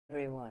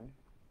Everyone,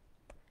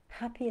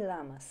 happy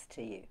Lammas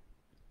to you.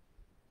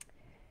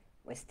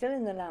 We're still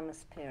in the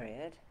Lammas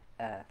period.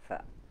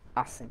 For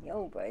us in the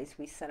old ways,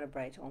 we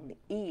celebrate on the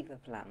eve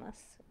of Lammas.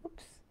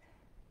 Oops,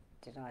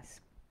 did I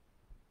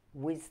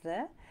whiz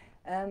there?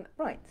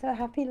 Right, so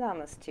happy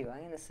Lammas to you.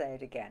 I'm going to say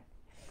it again.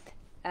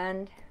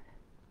 And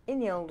in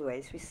the old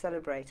ways, we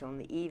celebrate on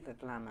the eve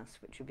of Lammas,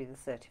 which would be the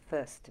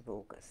 31st of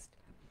August.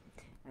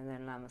 And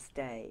then Lammas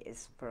Day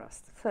is for us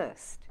the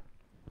 1st.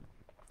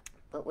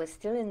 But we're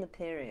still in the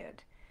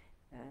period.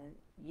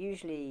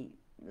 Usually,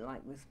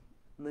 like with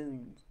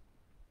moon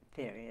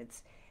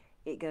periods,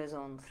 it goes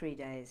on 3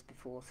 days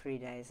before, 3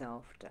 days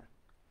after.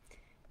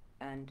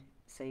 And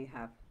so you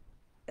have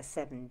a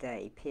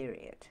 7-day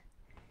period,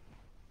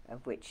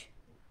 of which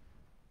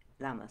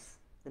Lammas,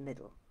 the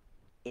middle,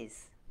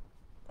 is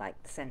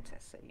like the centre.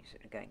 So you're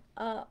sort of going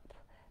up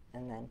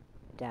and then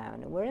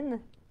down. And we're in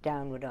the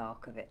downward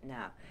arc of it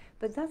now.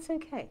 But that's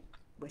okay.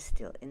 We're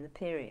still in the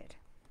period.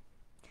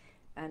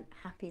 And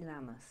happy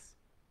Lammas.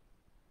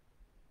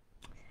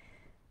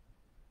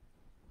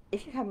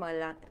 If you have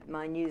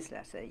my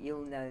newsletter,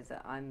 you'll know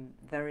that I'm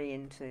very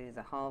into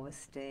the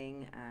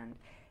harvesting, and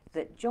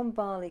that John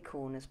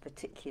Barleycorn has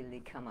particularly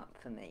come up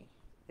for me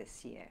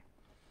this year.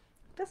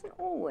 Doesn't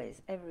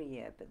always, every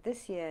year, but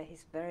this year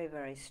he's very,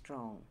 very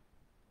strong.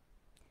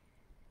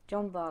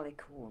 John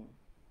Barleycorn,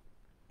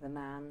 the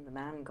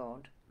man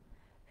God,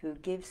 who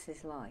gives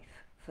his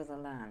life for the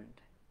land,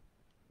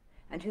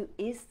 and who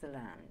is the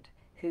land,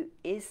 who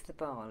is the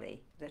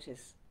barley that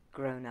has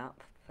grown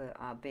up for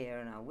our beer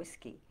and our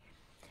whiskey,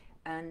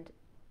 and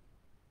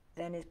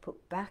then is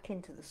put back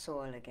into the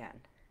soil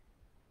again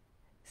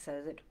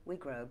so that we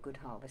grow a good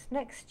harvest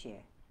next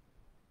year.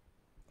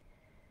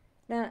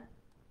 Now,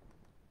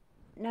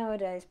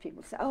 nowadays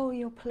people say, oh,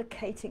 you're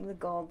placating the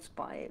gods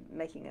by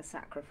making a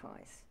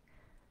sacrifice.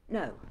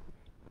 No,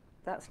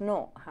 that's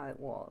not how it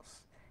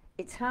was.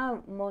 It's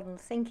how modern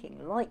thinking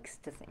likes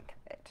to think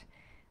of it.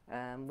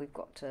 We've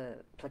got to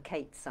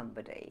placate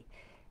somebody.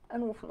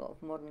 An awful lot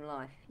of modern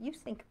life, you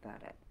think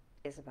about it,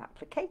 is about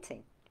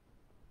placating.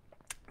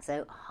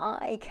 So,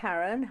 hi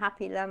Karen,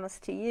 happy Lammas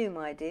to you,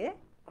 my dear.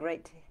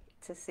 Great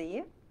to see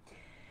you.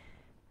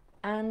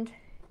 And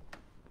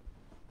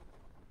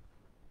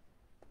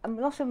a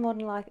lot of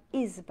modern life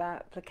is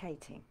about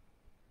placating.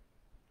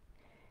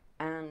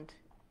 And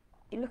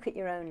you look at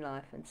your own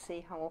life and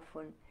see how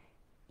often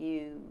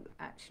you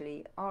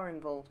actually are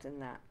involved in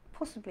that,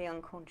 possibly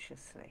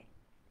unconsciously.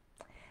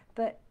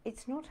 But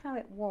it's not how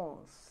it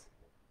was.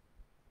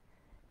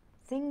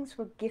 Things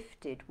were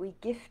gifted, we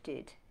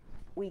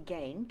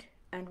gained,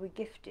 and we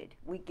gifted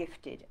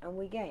and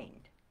we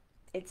gained.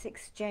 It's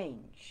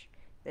exchange,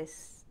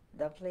 this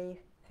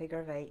lovely figure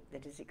of 8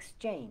 that is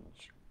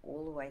exchange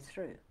all the way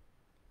through.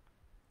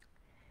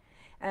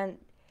 And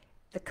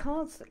the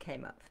cards that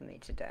came up for me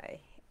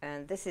today,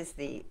 and this is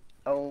the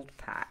old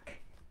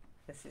pack,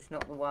 this is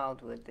not the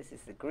Wildwood, this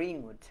is the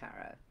Greenwood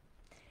Tarot,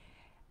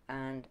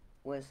 and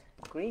was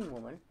Green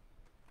Woman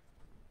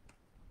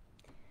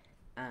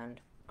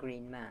and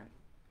Green Man.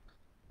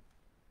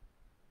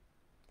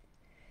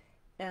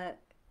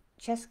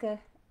 Cheska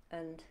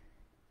and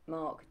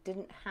Mark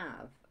didn't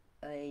have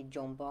a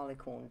John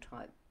Barleycorn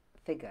type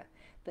figure,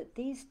 but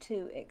these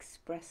two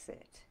express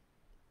it.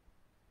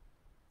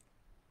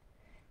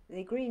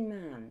 The Green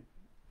Man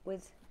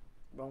with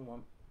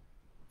wrong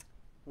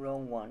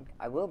one.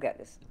 I will get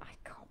this. I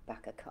can't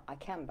back a car. I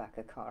can back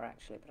a car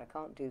actually, but I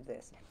can't do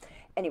this.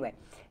 Anyway,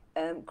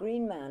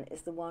 Green Man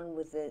is the one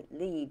with the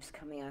leaves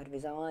coming out of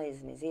his eyes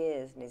and his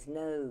ears and his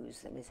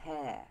nose and his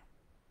hair.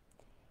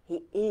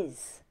 He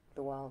is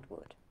the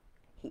wildwood.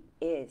 He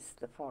is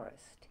the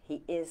forest.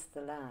 He is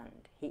the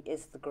land. He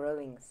is the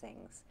growing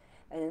things.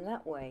 And in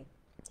that way,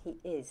 he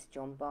is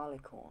John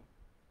Barleycorn.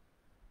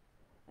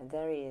 And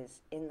there he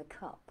is in the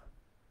cup,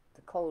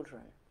 the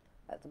cauldron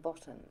at the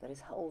bottom that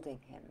is holding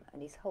him,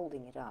 and he's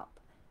holding it up,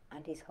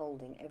 and he's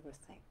holding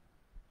everything.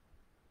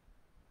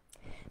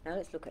 Now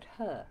let's look at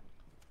her.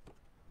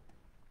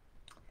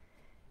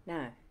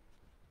 Now,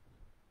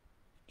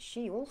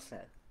 she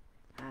also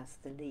has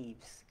the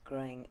leaves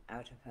growing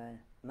out of her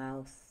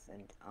mouth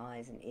and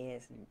eyes and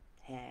ears and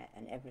hair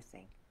and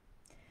everything.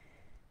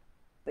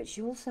 But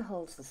she also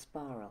holds the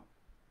spiral.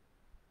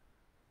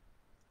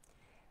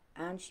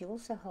 And she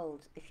also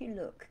holds, if you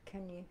look,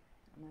 am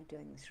I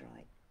doing this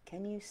right?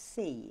 Can you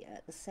see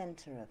at the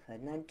centre of her?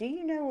 Now, do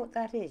you know what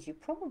that is? You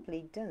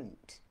probably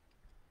don't.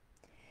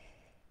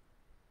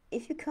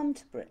 If you come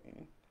to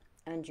Britain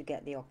and you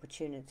get the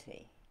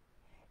opportunity,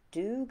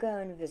 do go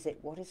and visit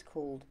what is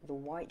called the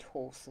White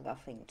Horse of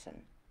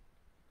Uffington.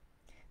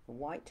 The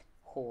White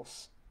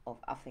Horse of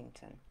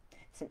Uffington.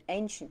 It's an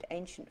ancient,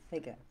 ancient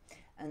figure,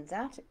 and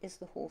that is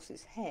the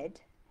horse's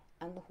head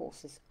and the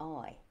horse's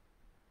eye.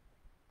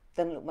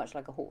 Doesn't look much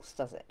like a horse,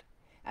 does it?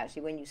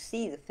 Actually, when you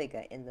see the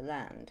figure in the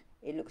land,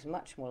 it looks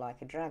much more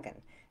like a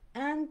dragon.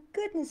 And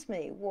goodness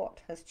me, what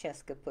has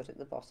Cheska put at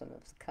the bottom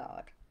of the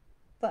card?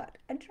 But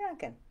a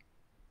dragon.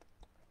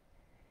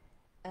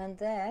 And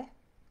there,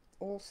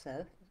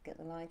 also, get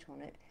the light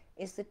on it,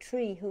 is the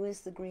tree who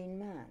is the Green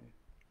Man,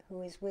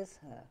 who is with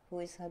her, who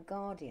is her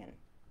guardian.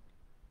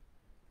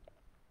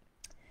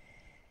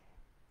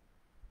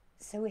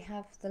 So we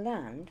have the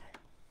land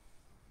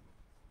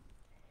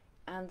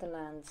and the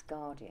land's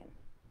guardian,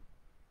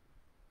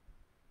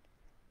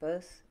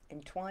 both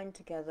entwined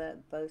together,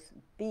 both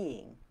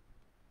being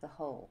the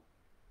whole.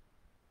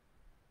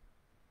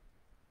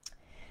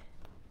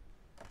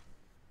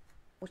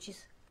 Which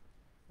is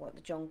what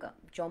the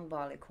John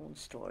Barleycorn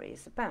story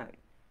is about.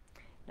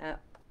 Now,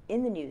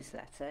 in the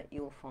newsletter,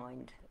 you'll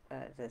find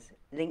there's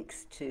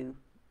links to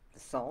the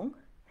song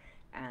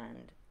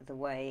and the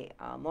way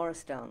our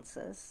Morris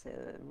dancers,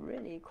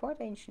 really quite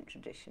ancient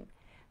tradition,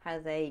 how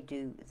they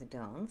do the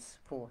dance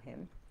for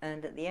him.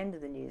 And at the end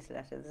of the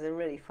newsletter, there's a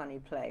really funny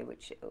play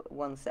which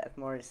one set of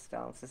Morris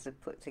dancers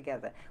have put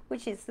together,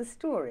 which is the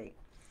story.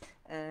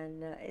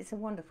 And it's a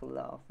wonderful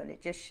laugh, and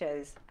it just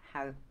shows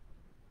how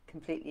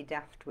completely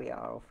daft we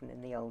are often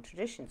in the old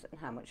traditions and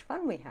how much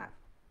fun we have.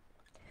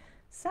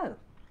 So,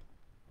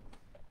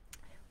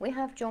 we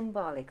have John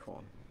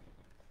Barleycorn,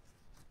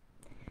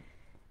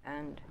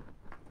 and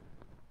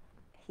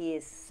he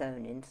is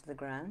sown into the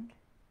ground.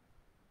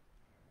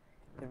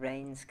 The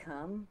rains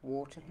come,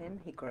 water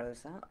him, he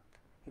grows up,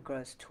 he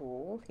grows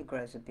tall, he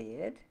grows a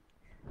beard,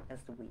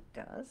 as the wheat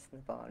does, the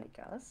barley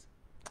does,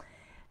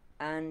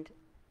 and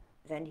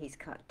then he's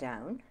cut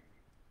down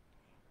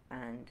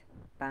and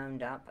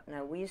bound up.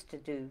 Now, we used to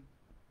do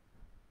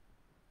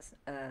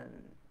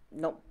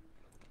not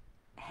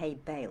hay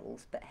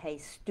bales, but hay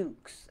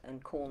stooks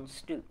and corn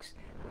stooks,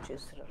 which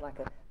is sort of like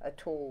a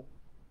tall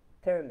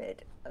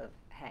pyramid of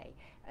hay,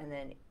 and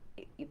then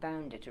you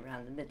bound it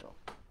around the middle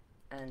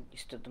and you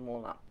stood them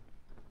all up.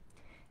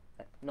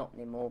 Not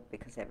anymore,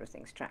 because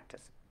everything's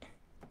tractors.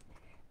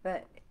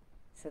 But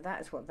so that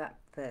is what that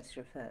verse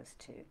refers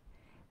to.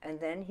 And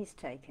then he's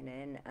taken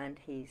in and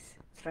he's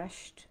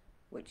threshed,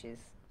 which is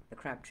the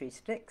crabtree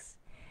sticks,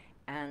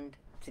 and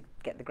to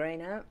get the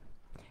grain out,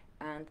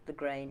 and the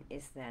grain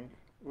is then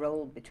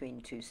rolled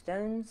between two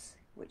stones,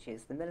 which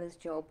is the miller's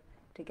job,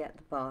 to get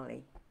the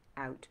barley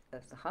out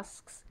of the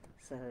husks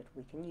so that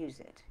we can use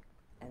it.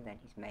 And then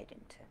he's made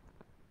into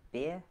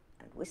beer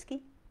and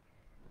whiskey.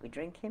 We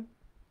drink him.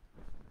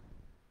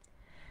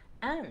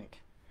 And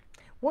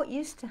what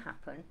used to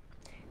happen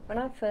when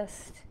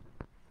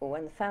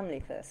when the family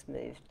first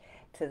moved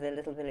to the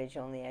little village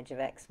on the edge of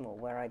Exmoor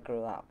where I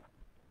grew up,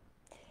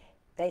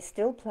 they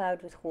still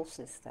ploughed with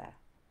horses there,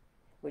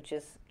 which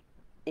is,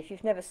 if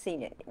you've never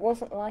seen it, it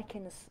wasn't like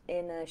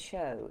in a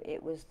show,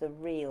 it was the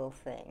real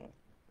thing.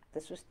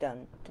 This was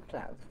done to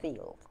plough the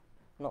field,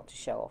 not to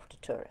show off to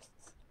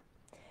tourists.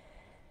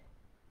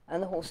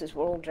 And the horses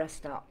were all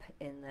dressed up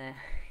in their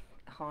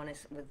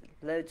harness with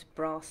loads of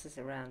brasses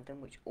around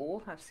them, which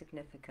all have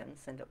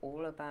significance and are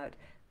all about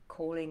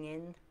calling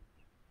in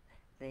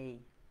the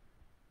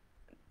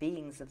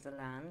beings of the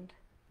land,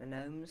 the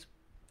gnomes,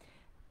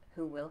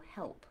 who will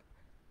help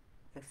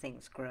the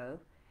things grow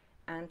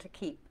and to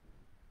keep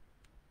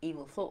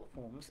evil thought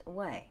forms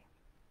away.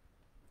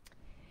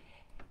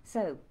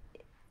 So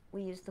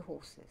we use the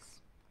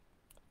horses,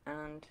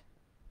 and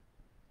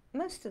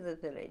most of the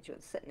village, or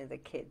certainly the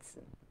kids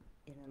and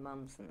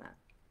mums and that,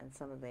 and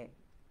some of the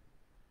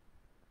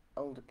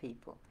older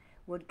people,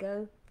 would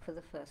go for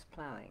the first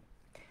ploughing.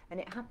 And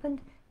it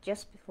happened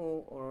just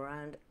before or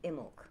around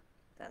Imulk.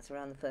 That's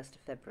around the 1st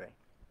of February.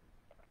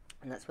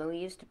 And that's where we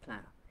used to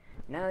plough.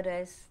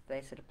 Nowadays,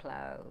 they sort of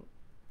plough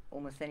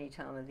almost any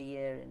time of the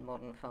year in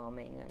modern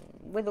farming,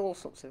 and with all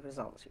sorts of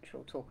results, which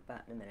we'll talk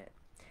about in a minute.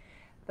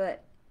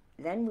 But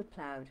then we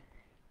ploughed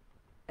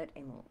at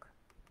Imulk.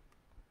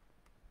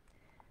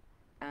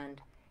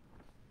 And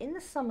in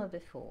the summer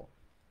before,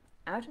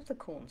 out of the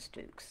corn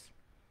stalks,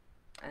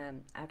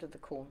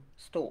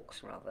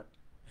 rather,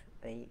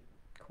 the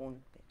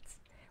corn bits,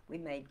 we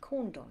made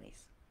corn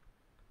dollies.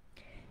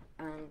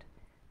 And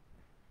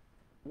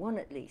one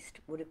at least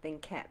would have been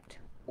kept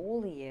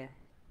all the year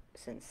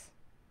since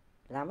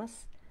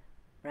Lammas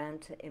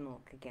round to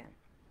Imulk again.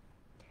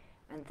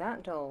 And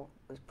that doll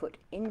was put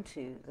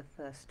into the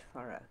first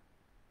furrow.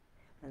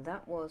 And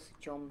that was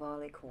John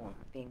Barleycorn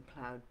being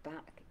ploughed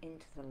back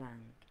into the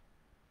land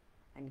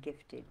and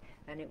gifted.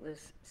 And it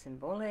was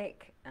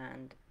symbolic,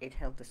 and it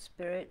held the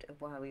spirit of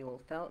why we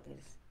all felt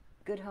this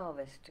good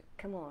harvest,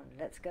 come on,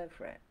 let's go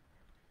for it.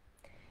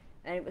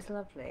 And it was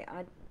lovely.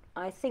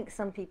 I think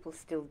some people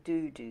still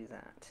do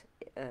that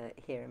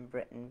here in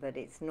Britain, but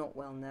it's not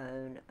well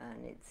known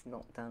and it's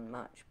not done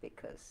much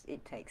because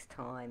it takes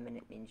time and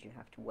it means you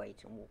have to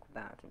wait and walk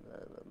about and blah,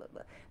 blah, blah,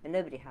 blah. And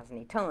nobody has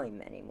any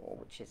time anymore,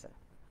 which is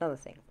another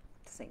thing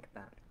to think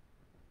about.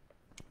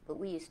 But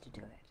we used to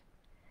do it.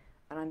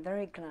 And I'm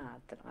very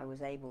glad that I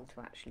was able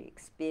to actually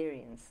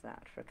experience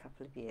that for a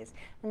couple of years.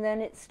 And then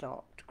it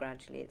stopped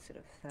gradually. It sort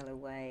of fell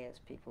away as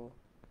people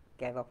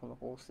gave up on the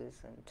horses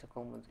and took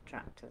on with the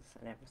tractors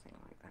and everything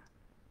like that.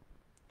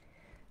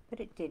 But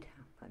it did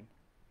happen.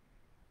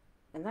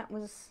 And that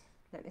was,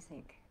 let me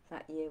think,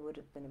 that year would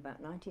have been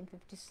about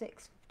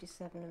 1956,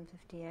 57 and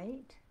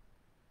 58.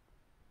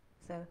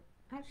 So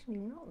actually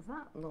not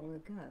that long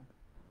ago.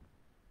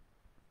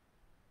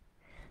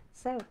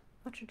 So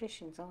our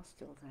traditions are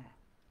still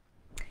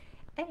there.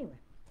 Anyway,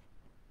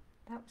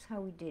 that was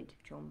how we did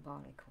John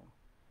Barleycorn.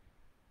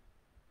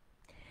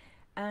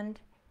 And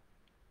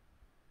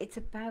it's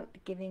about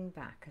giving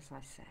back, as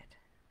I said.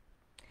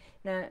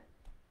 Now,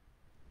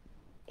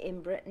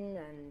 in Britain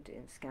and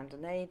in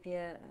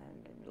Scandinavia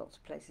and in lots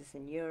of places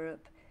in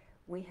Europe,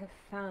 we have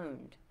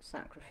found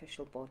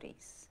sacrificial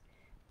bodies.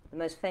 The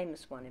most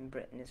famous one in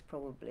Britain is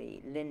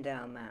probably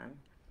Lindau Man,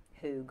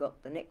 who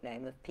got the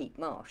nickname of Peat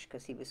Marsh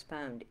because he was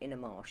found in a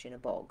marsh, in a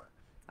bog,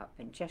 up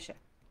in Cheshire.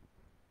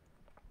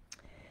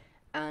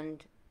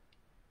 And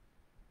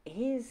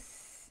he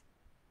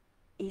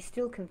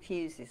still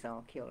confuses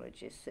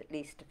archaeologists, at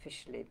least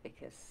officially,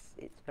 because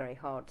it's very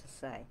hard to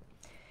say.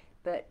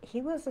 But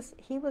he was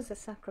a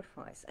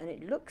sacrifice, and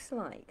it looks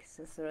like,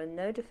 since there are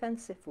no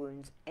defensive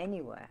wounds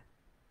anywhere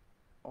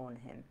on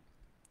him,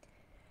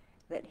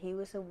 that he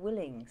was a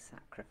willing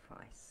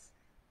sacrifice.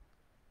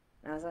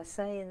 Now, as I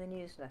say in the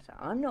newsletter,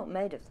 I'm not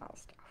made of that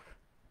stuff,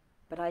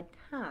 but I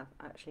have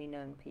actually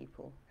known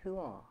people who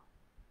are.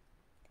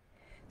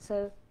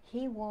 So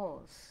he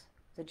was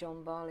the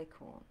John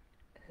Barleycorn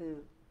who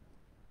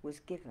was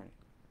given.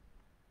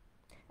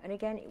 And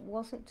again, it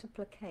wasn't to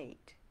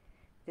placate.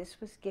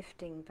 This was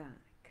gifting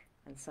back,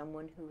 and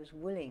someone who was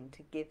willing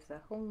to give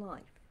their whole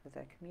life for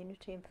their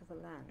community and for the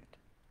land.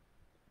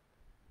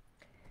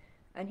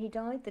 And he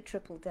died the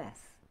triple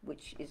death,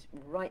 which is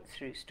right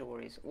through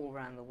stories all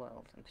around the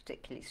world, and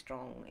particularly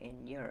strong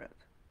in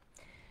Europe.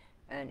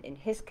 And in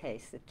his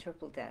case, the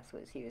triple death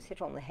was he was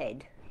hit on the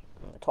head,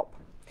 on the top,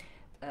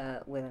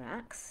 with an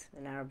axe,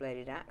 a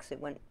narrow-bladed axe. It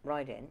went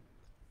right in.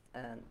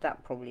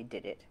 That probably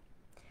did it.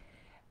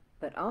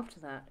 But after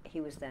that, he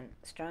was then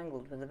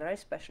strangled with a very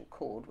special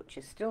cord, which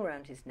is still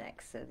around his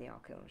neck, so the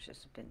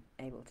archaeologists have been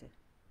able to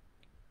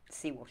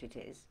see what it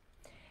is.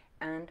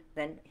 And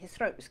then his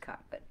throat was cut,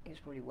 but he was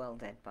probably well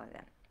dead by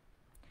then.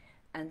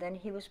 And then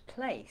he was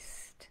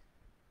placed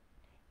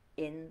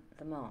in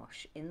the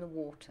marsh, in the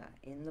water,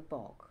 in the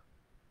bog.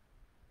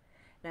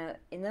 Now,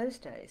 in those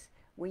days,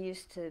 we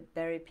used to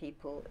bury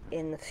people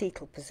in the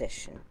fetal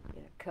position,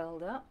 you know,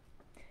 curled up,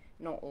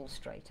 not all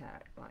straight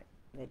out like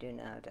they do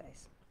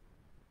nowadays.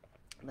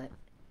 But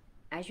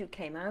as you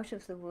came out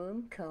of the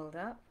womb, curled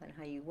up, and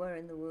how you were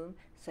in the womb,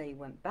 so you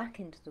went back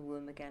into the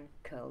womb again,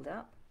 curled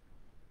up,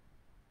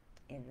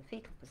 in the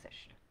fetal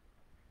position.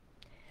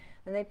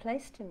 And they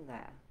placed him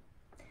there.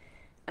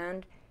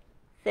 And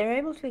they're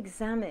able to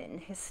examine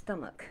his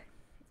stomach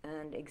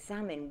and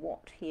examine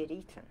what he had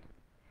eaten,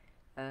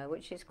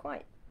 which is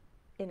quite,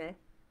 you know,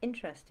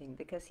 interesting,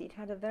 because he'd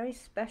had a very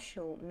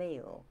special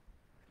meal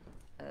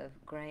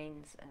of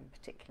grains and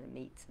particular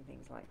meats and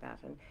things like that,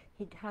 and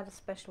he'd had a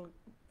special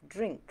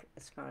drink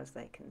as far as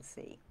they can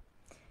see,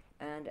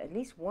 and at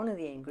least one of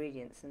the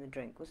ingredients in the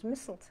drink was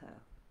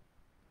mistletoe.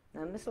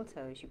 Now,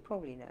 mistletoe, as you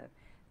probably know,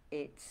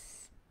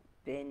 it's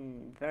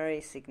been very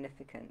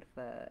significant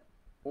for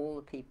all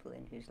the people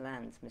in whose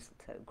lands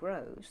mistletoe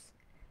grows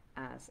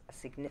as a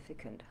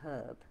significant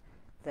herb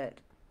that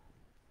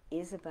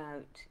is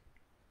about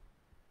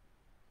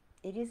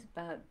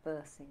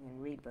birthing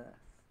and rebirth.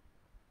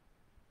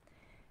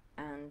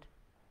 And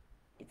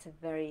it's a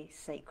very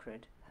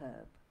sacred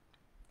herb.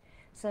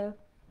 So,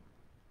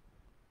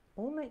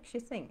 all makes you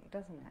think,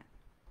 doesn't it?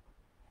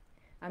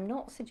 I'm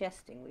not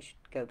suggesting we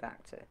should go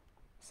back to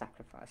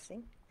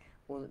sacrificing,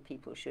 or that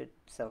people should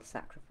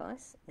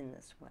self-sacrifice in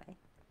this way,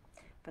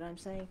 but I'm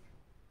saying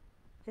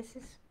this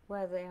is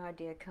where the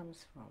idea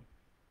comes from.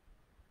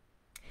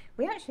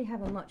 We actually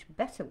have a much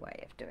better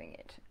way of doing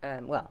it.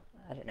 Well,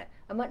 I don't know,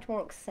 a much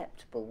more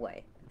acceptable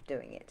way of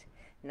doing it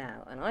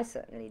now, and I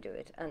certainly do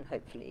it, and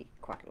hopefully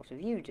quite a lot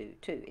of you do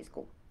too. It's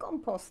called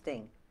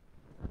composting,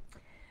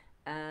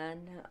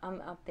 and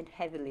I've been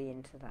heavily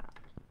into that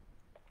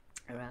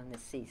around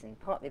this season,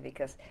 partly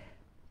because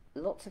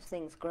lots of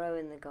things grow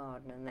in the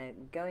garden and they're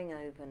going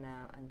over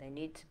now, and they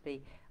need to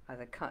be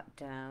either cut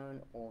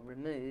down or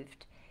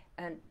removed,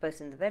 and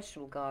both in the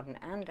vegetable garden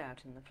and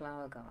out in the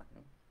flower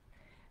garden.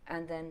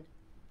 And then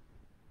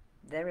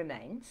their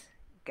remains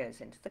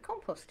goes into the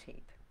compost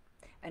heap,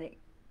 and it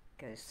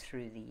goes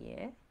through the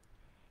year,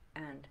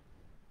 and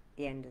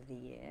the end of the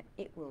year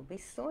it will be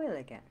soil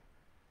again,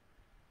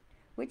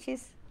 which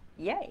is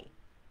yay,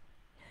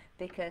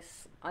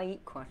 because I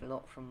eat quite a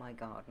lot from my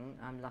garden.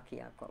 I'm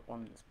lucky I've got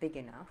one that's big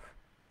enough.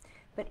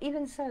 But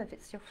even so, if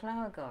it's your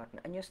flower garden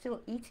and you're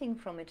still eating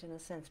from it in a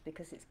sense,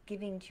 because it's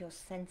giving to your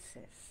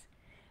senses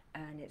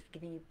and it's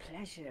giving you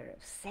pleasure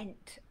of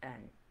scent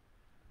and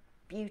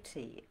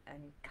beauty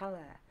and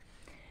colour,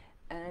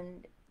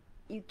 and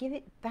you give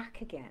it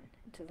back again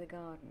to the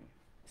garden.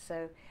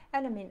 So,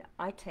 and I mean,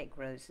 I take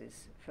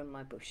roses from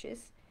my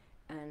bushes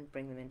and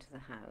bring them into the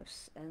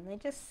house, and they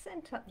just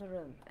scent up the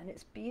room, and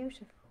it's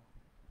beautiful.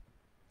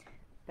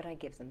 But I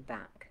give them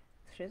back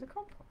through the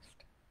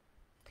compost.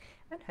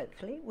 And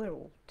hopefully we're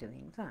all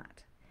doing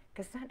that,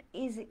 because that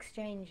is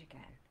exchange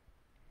again.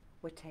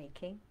 We're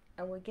taking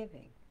and we're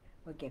giving.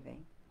 We're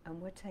giving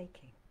and we're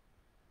taking.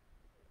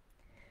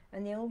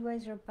 And the old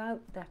ways are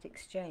about that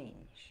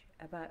exchange,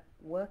 about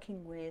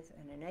working with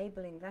and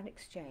enabling that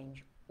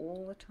exchange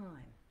all the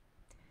time.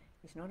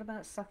 It's not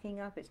about sucking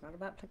up, it's not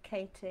about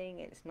placating,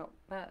 it's not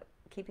about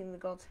keeping the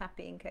gods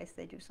happy in case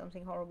they do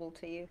something horrible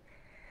to you.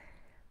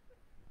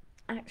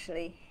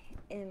 Actually,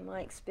 in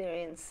my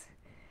experience,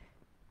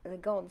 the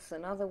gods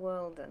and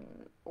otherworld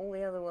and all the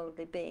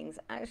otherworldly beings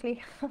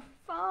actually have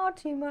far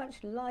too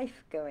much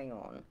life going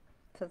on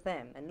for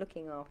them and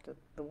looking after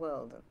the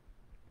world and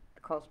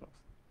the cosmos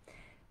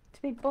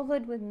to be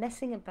bothered with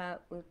messing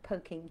about with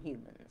poking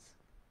humans.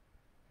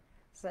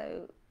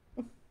 So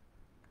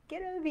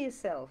get over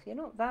yourself, you're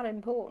not that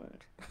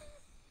important.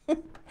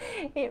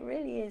 It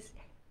really is,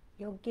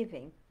 you're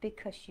giving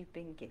because you've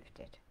been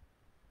gifted.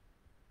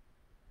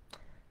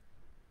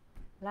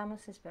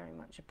 Lammas is very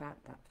much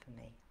about that for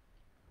me,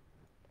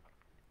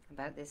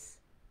 about this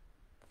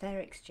fair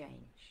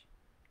exchange,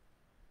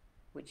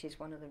 which is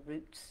one of the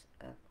roots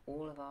of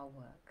all of our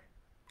work.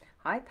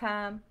 Hi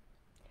Pam.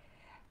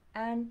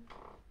 And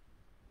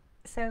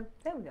so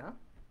there we are,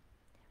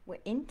 we're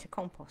into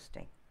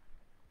composting.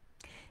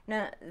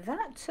 Now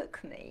that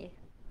took me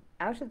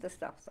out of the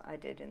stuff that I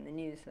did in the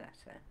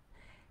newsletter,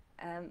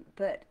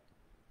 but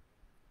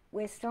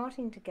we're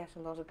starting to get a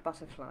lot of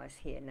butterflies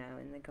here now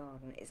in the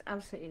garden. It's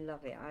absolutely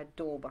lovely. I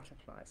adore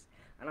butterflies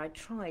and I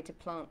try to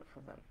plant for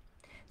them.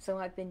 So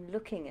I've been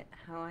looking at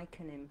how I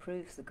can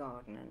improve the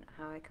garden and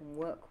how I can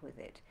work with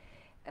it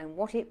and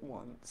what it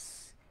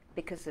wants,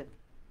 because of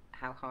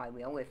how high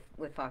we are.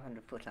 We're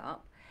 500 foot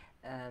up.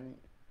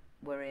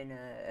 We're in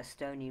a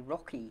stony,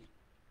 rocky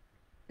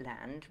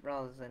land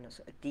rather than a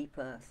sort of deep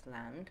earth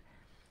land.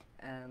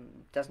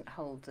 Doesn't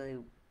hold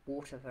the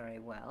water very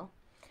well.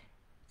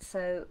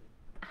 So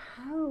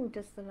how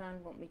does the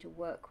land want me to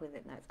work with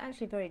it now? It's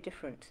actually very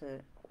different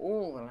to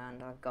all the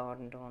land I've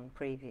gardened on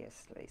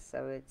previously,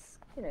 so it's,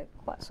 you know,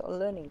 quite sort of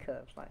learning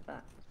curves like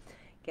that,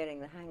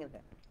 getting the hang of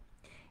it.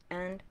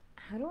 And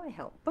how do I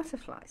help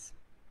butterflies?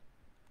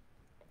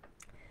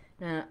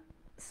 Now,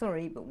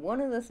 sorry, but one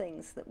of the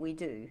things that we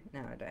do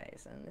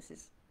nowadays, and this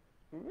is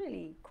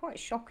really quite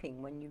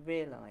shocking when you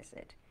realise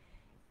it,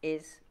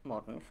 is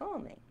modern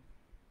farming.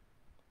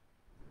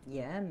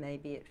 Yeah,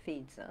 maybe it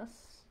feeds us,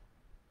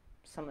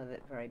 some of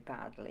it very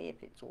badly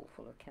if it's all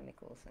full of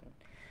chemicals and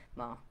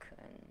muck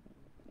and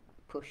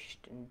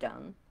pushed and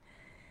done,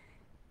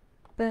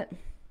 but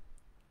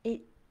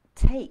it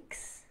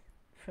takes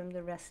from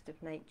the rest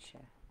of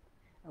nature,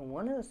 and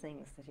one of the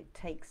things that it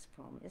takes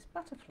from is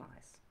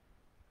butterflies.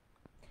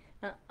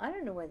 Now I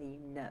don't know whether you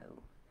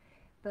know,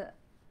 but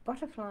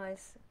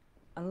butterflies,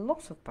 a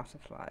lot of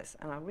butterflies,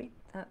 and I'll read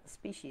that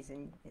species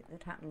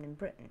that happened in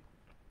Britain,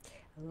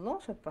 a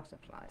lot of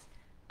butterflies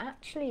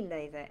actually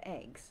lay their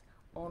eggs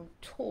on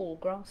tall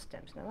grass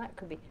stems. Now that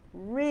could be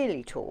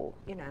really tall,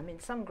 you know, I mean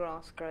some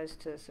grass grows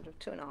to sort of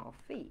 2.5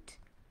 feet,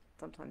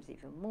 sometimes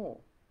even more.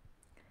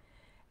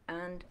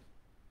 And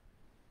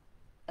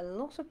a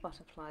lot of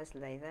butterflies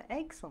lay their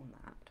eggs on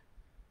that.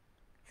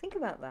 Think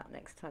about that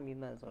next time you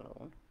mow the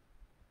lawn.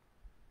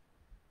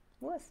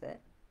 Worth it.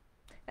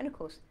 And of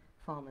course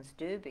farmers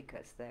do,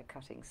 because they're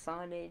cutting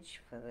silage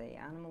for the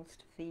animals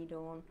to feed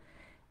on,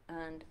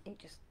 and it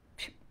just,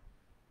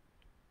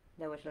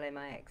 nowhere to lay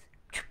my eggs.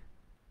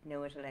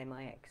 Nowhere to lay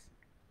my eggs.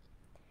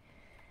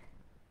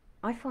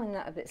 I find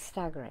that a bit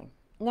staggering.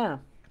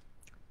 Now,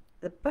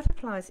 the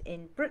butterflies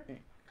in Britain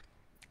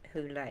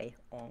who lay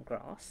on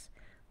grass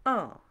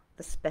are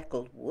the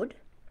speckled wood,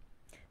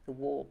 the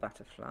wall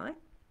butterfly,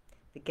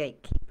 the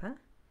gatekeeper,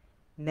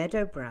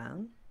 meadow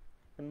brown,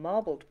 the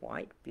marbled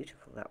white,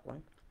 beautiful that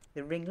one,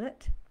 the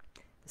ringlet,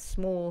 the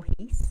small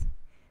heath,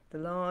 the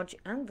large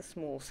and the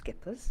small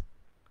skippers,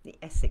 the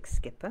Essex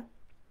skipper.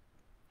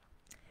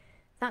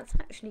 That's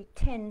actually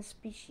 10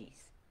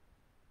 species.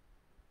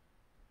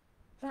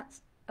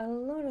 That's a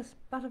lot of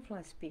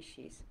butterfly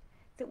species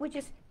that we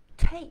just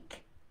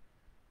take.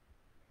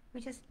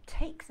 We just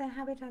take their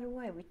habitat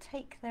away. We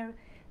take the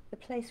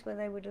place where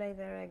they would lay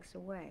their eggs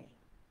away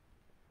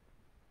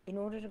in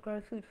order to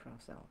grow food for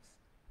ourselves.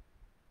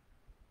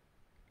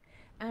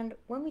 And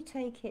when we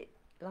take it,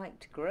 like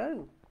to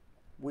grow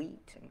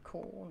wheat and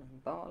corn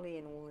and barley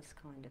and all this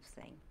kind of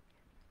thing,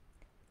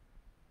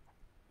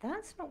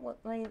 that's not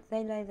what they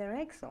lay their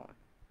eggs on.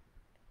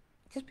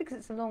 Just because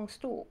it's a long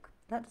stalk,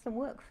 that doesn't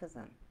work for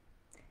them.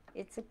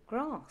 It's a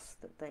grass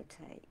that they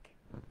take.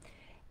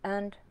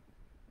 And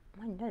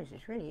my nose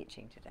is really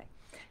itching today.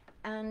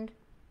 And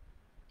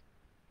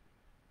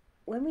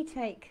when we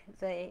take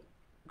the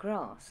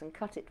grass and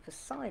cut it for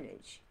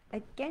silage,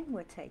 again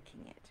we're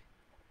taking it.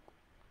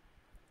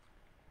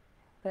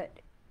 But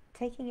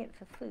taking it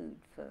for food,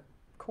 for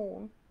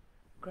corn,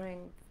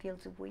 growing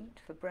fields of wheat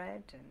for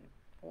bread and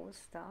all this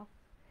stuff,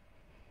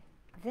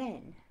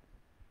 then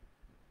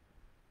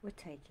we're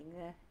taking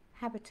their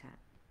habitat.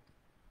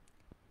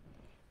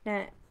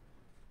 Now,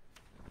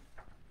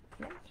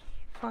 let me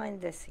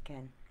find this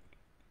again.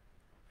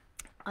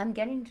 I'm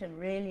getting to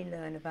really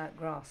learn about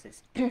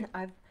grasses.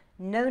 I've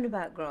known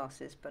about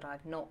grasses, but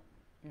I've not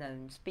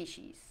known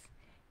species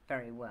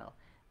very well.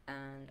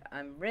 and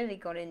I'm really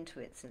got into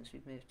it since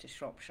we've moved to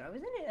Shropshire. I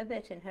was in it a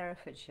bit in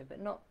Herefordshire, but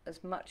not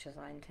as much as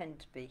I intend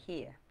to be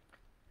here.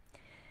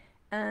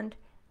 And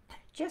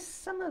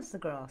just some of the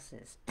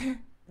grasses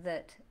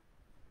that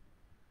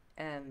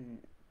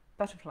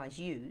butterflies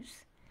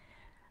use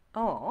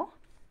are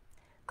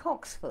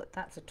cocksfoot,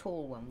 that's a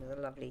tall one with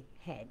a lovely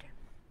head.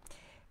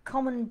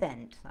 Common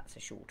bent, that's a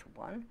shorter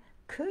one.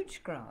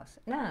 Couch grass.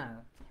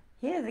 Now,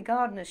 here the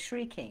gardener's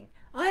shrieking,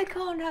 I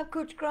can't have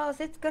couch grass,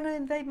 it's going to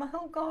invade my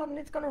whole garden,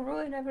 it's going to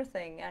ruin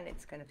everything, and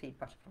it's going to feed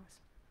butterflies.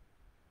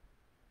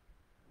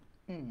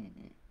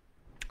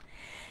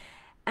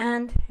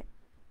 And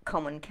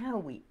common cow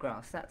wheat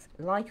grass, that's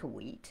like a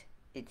wheat,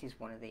 it is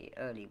one of the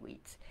early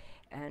wheats,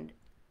 and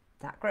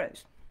that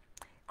grows.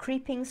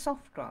 Creeping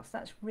soft grass,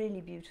 that's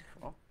really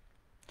beautiful.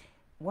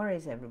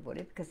 Worries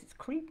everybody because it's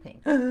creeping.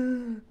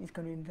 It's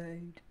going to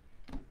invade.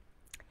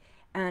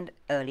 And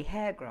early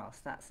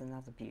hairgrass, that's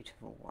another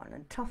beautiful one.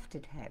 And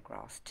tufted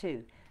hairgrass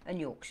too. And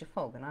Yorkshire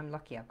fog, and I'm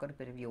lucky I've got a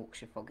bit of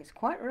Yorkshire fog. It's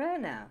quite rare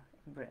now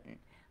in Britain.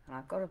 And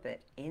I've got a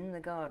bit in the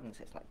garden,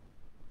 so it's like,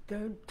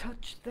 don't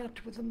touch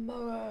that with a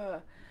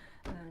mower.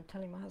 And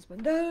telling my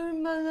husband,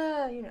 don't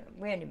mow. You know,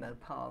 we only mow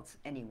paths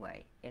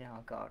anyway in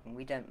our garden.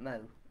 We don't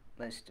mow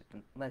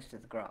most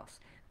of the grass,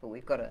 but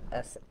we've got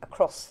a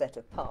cross set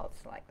of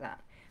paths like that,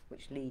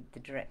 which lead the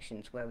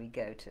directions where we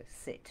go to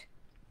sit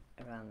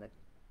around the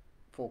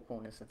four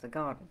corners of the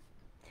garden.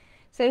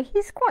 So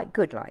he's quite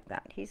good like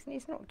that. He's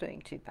not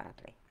doing too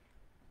badly.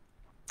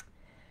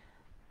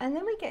 And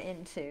then we get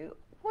into,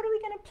 what are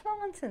we going to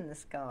plant in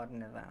this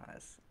garden of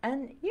ours?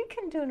 And you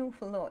can do an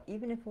awful lot,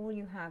 even if all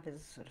you have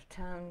is a sort of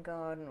town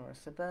garden or a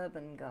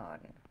suburban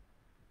garden.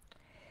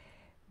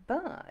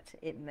 But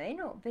it may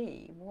not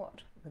be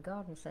what the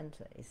garden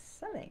centre is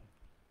selling.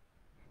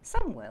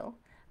 Some will.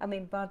 I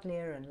mean,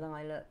 buddleia and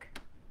lilac,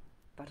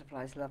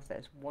 butterflies love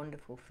those,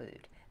 wonderful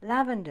food.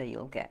 Lavender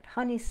you'll get,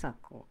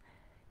 honeysuckle.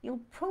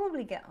 You'll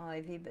probably get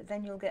ivy, but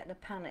then you'll get in a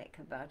panic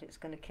about it's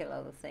going to kill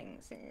other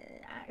things.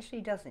 It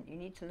actually doesn't. You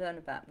need to learn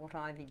about what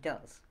ivy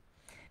does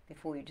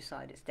before you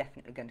decide it's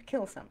definitely going to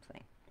kill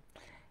something.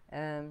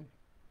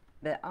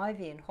 But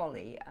ivy and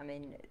holly, I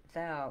mean,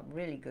 they are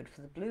really good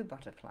for the blue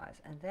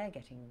butterflies, and they're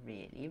getting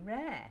really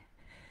rare.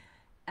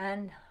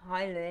 And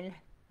hi Lynn,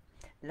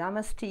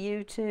 Lammas to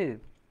you too.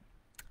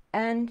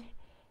 And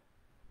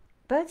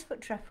bird's foot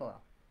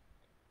trefoil.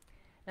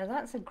 Now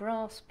that's a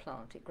grass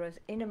plant, it grows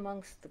in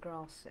amongst the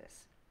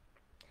grasses.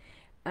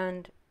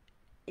 And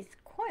it's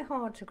quite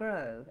hard to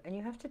grow, and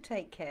you have to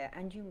take care,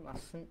 and you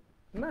mustn't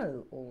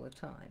mow all the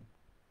time.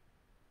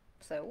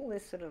 So all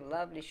this sort of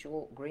lovely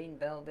short green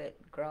velvet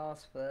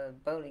grass for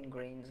bowling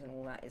greens and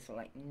all that is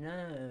like,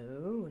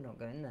 no, we're not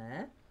going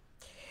there.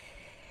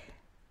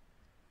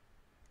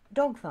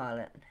 Dog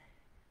violet,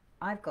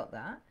 I've got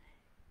that.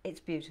 It's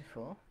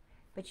beautiful,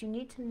 but you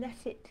need to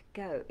let it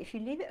go. If you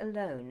leave it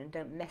alone and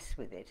don't mess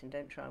with it and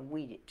don't try and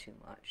weed it too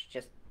much,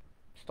 just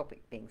stop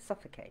it being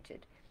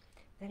suffocated,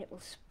 then it will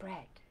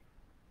spread.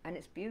 And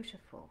it's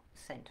beautiful. The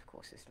scent, of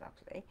course, is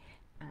lovely.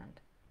 And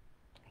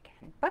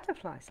again,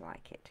 butterflies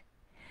like it.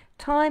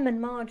 Thyme and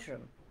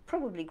marjoram,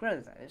 probably grow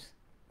those.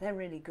 They're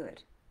really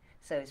good.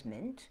 So is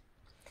mint.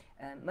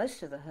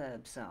 Most of the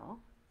herbs are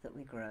that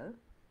we grow.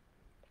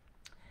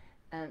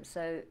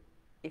 So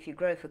if you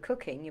grow for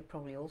cooking, you're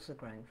probably also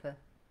growing for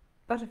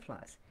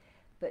butterflies.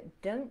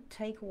 But don't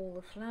take all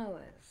the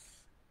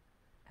flowers,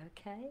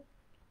 okay?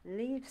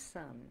 Leave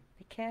some.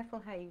 Be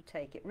careful how you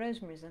take it.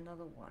 Rosemary is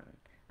another one,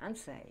 and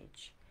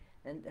sage,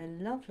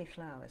 and lovely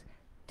flowers.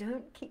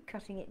 Don't keep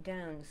cutting it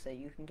down so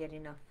you can get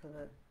enough for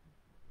the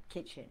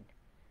kitchen.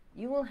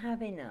 You will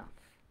have enough.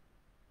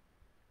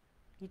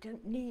 You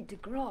don't need to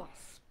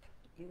grasp.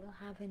 You will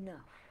have enough.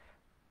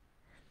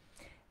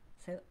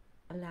 So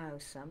allow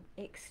some,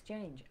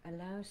 exchange,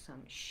 allow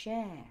some,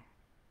 share.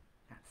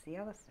 That's the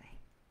other thing.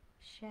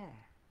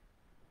 Share.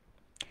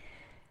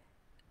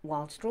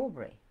 Wild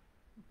strawberry.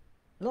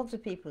 Lots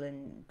of people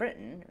in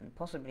Britain, and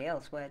possibly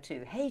elsewhere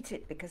too, hate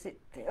it because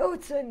it's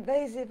so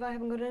invasive, I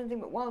haven't got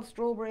anything but wild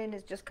strawberry and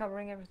it's just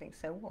covering everything.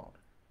 So what?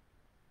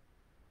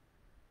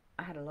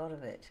 I had a lot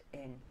of it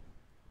in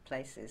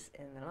places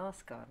in the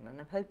last garden, and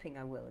I'm hoping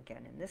I will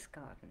again in this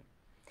garden.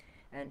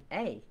 And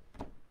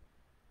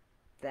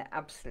they're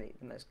absolutely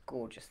the most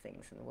gorgeous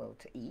things in the world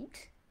to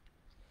eat,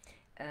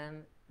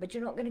 but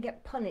you're not going to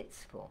get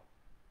punnets for.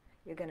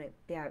 You're going to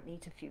be out and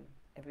eat a few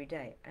every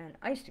day. And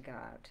I used to go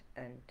out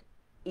and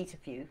eat a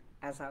few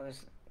as I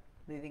was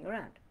moving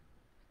around.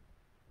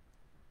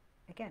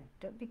 Again,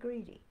 don't be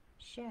greedy.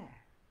 Share.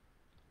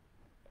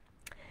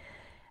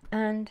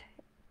 And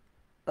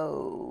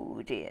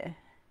oh dear,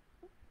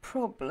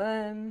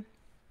 problem.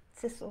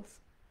 Thistles.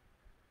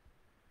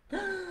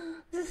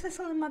 There's a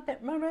thistle in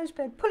my rose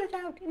bed. Pull it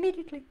out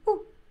immediately.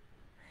 Ooh.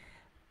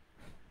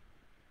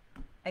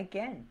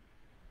 Again,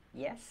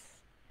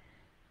 yes,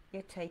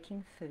 you're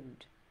taking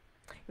food.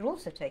 You're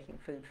also taking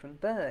food from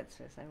birds.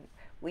 So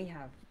we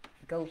have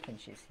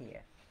goldfinches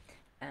here,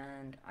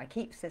 and I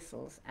keep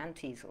thistles and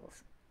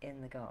teasels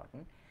in the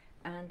garden,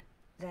 and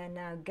they're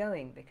now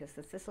going because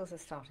the thistles are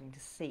starting to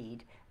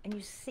seed, and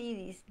you see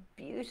these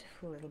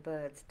beautiful little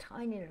birds,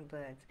 tiny little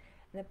birds,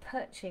 and they're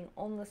perching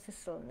on the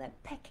thistle and they're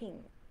pecking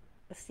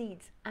the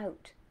seeds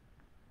out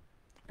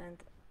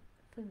and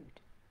food.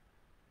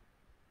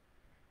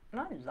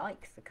 And I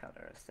like the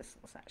colour of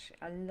thistles, actually.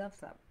 I love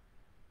that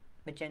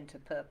magenta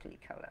purpley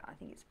colour. I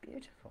think it's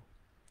beautiful.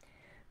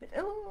 But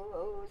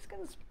oh, it's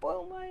going to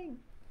spoil my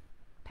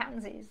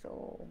pansies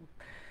or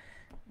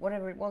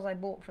whatever it was I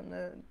bought from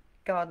the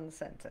garden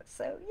centre.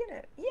 So, you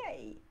know,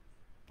 yay.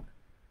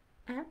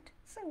 And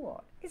so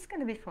what? It's going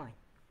to be fine.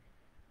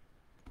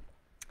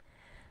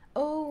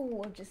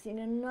 Oh, I've just seen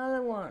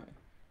another one.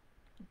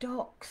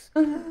 Docks.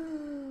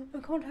 I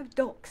can't have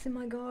docks in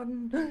my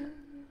garden.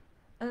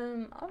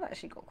 I've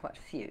actually got quite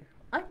a few.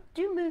 I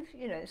do move,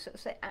 you know, sort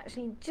of say,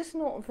 actually, just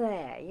not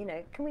there, you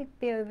know, can we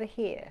be over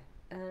here?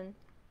 And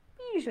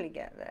usually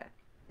get there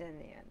in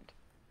the end.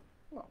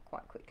 Well,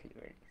 quite quickly,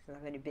 really, because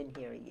I've only been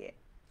here a year.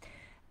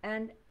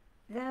 And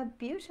they're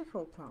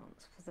beautiful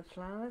plants for the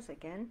flowers,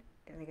 again.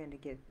 They're going to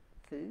give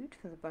food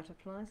for the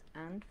butterflies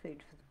and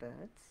food for the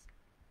birds.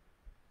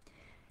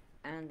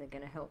 And they're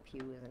going to help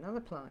you with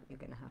another plant you're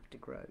going to have to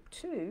grow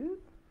too.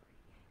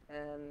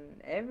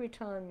 Every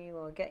time you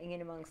are getting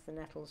in amongst the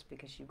nettles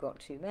because you've got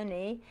too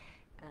many,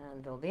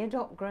 and there'll be a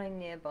dock growing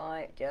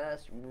nearby,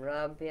 just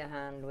rub your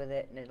hand with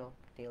it and it'll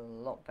feel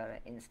a lot better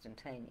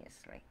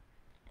instantaneously.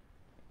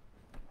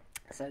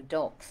 So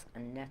docks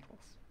and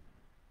nettles.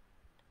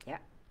 Yeah.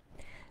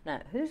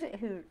 Now, who's it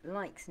who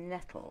likes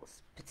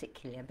nettles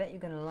particularly? I bet you're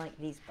going to like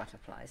these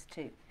butterflies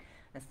too.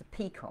 That's the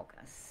peacock.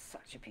 That's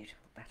such a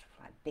beautiful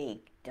butterfly.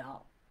 Big,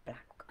 dark,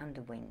 black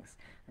underwings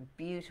and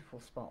beautiful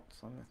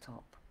spots on the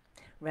top.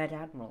 Red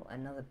Admiral,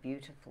 another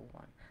beautiful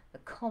one. The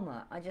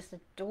comma, I just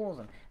adore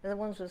them. They're the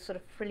ones with sort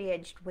of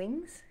frilly-edged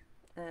wings,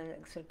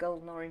 sort of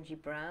golden orangey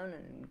brown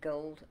and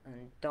gold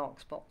and dark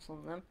spots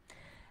on them.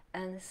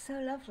 And they're so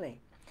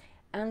lovely.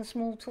 And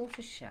small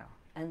tortoiseshell,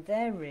 and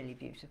they're really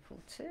beautiful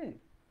too.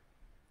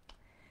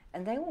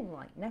 And they all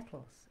like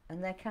nettles,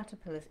 and their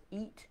caterpillars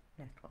eat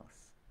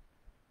nettles.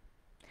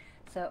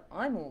 So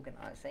I'm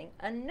organising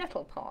a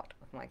nettle part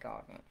of my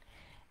garden,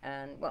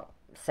 and well,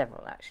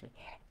 several actually.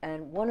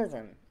 And one of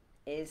them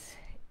is,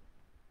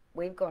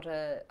 we've got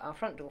our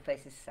front door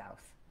faces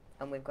south,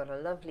 and we've got a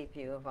lovely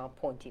view of our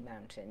pointy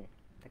mountain,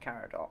 the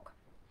Caradoc.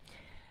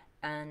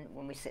 And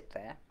when we sit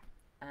there,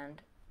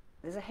 and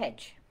there's a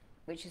hedge,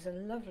 which is a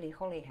lovely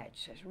holly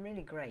hedge. So it's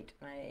really great.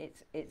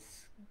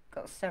 It's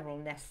got several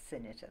nests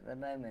in it at the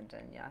moment,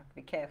 and I have to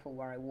be careful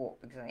where I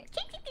walk because I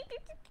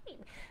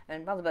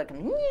and Mother Bird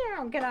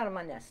can get out of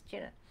my nest,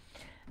 you know.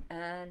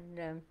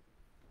 And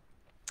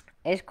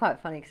it's quite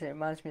funny because it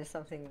reminds me of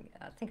something.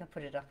 I think I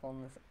put it up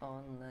on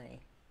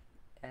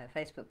the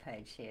Facebook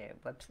page here,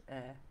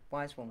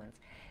 Wise Woman's.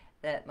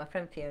 That my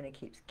friend Fiona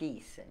keeps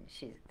geese, and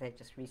they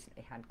just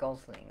recently had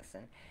goslings,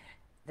 and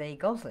the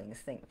goslings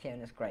think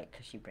Fiona's great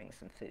because she brings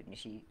them food and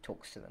she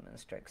talks to them and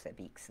strokes their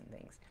beaks and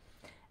things.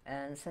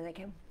 And so they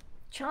came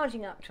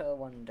charging up to her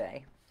one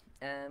day,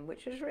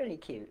 which was really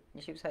cute.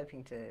 And she was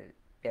hoping to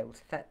be able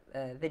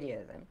to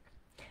video them.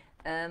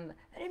 And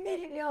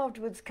immediately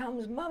afterwards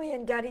comes Mummy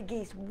and Daddy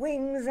Geese,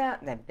 wings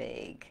out. They're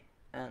big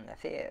and they're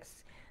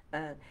fierce.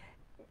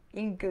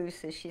 In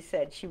Goose, as she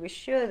said, she was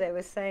sure they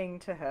were saying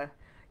to her,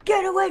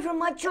 "Get away from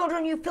my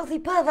children, you filthy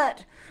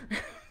pervert!"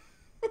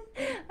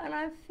 And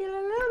I feel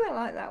a little bit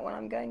like that when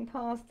I'm going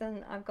past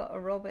and I've got a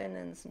robin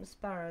and some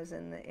sparrows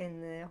in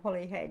the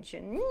holly hedge,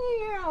 and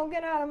I'll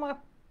get out of my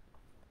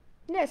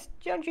nest,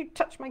 don't you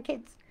touch my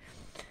kids.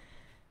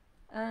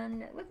 And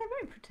well, they're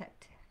very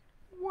protective.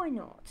 Why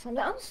not? And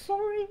I'm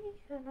sorry,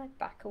 and I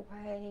back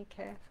away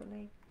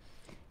carefully,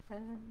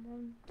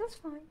 and that's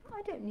fine.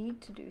 I don't need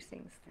to do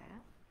things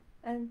there.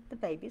 And the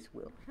babies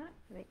will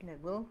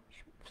will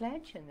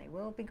fledge and they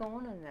will be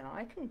gone, and then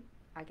I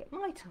get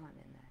my time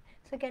in there.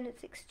 So again,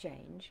 it's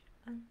exchange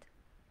and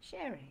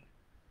sharing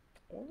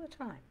all the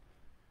time.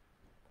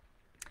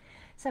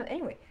 So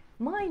anyway,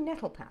 my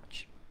nettle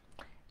patch.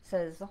 So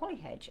there's the holly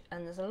hedge,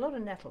 and there's a lot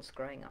of nettles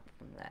growing up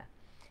from there.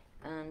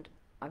 And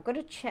I've got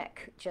to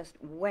check just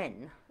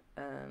when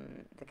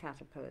the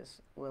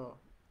caterpillars will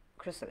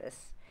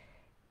chrysalis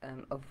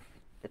of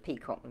the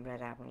peacock, the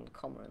red admiral, the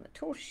comma, and the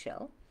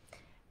tortoiseshell.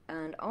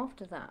 And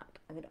after that,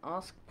 I'm going to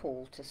ask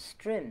Paul to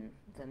strim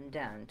them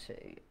down to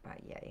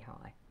about yay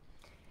high.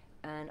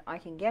 And I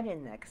can get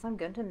in there because I'm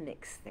going to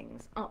mix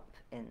things up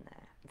in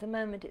there. At the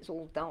moment it's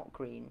all dark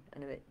green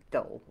and a bit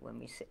dull when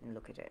we sit and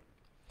look at it.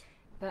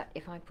 But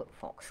if I put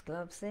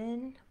foxgloves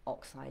in,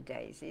 oxeye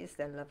daisies,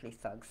 they're lovely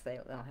thugs,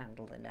 they'll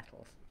handle the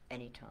nettles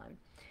anytime.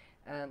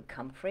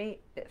 Comfrey,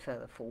 a bit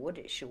further forward,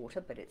 it's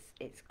shorter but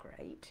it's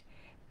great.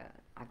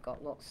 I've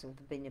got lots of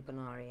the Binia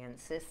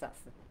bonariensis,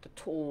 that's the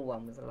tall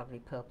one with the lovely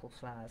purple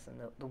flowers,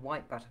 and the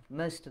white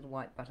most of the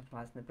white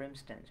butterflies and the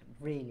brimstones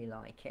really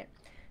like it.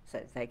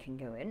 So they can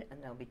go in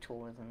and they'll be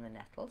taller than the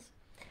nettles.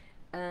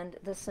 And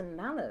there's some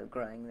mallow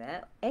growing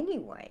there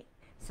anyway,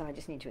 so I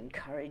just need to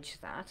encourage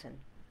that and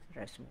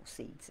throw some more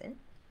seeds in.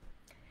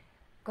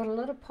 Got a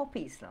lot of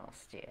poppies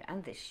last year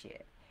and this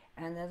year,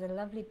 and they're the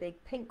lovely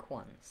big pink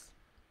ones,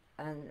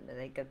 and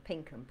they go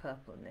pink and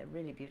purple, and they're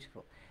really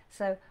beautiful.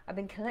 So I've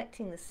been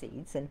collecting the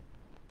seeds and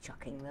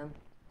chucking them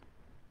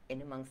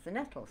in amongst the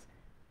nettles,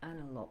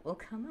 and a lot will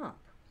come up.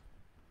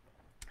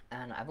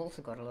 And I've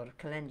also got a lot of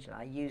calendula.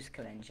 I use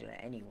calendula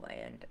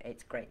anyway, and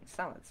it's great in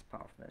salads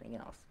apart from anything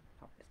else,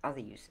 apart from its other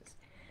uses.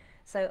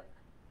 So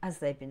as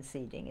they've been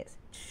seeding, it's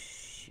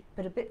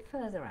but a bit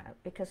further out,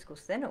 because of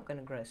course they're not going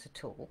to grow so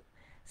tall.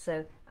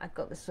 So I've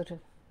got this sort of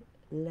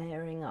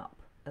layering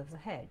up of the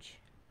hedge.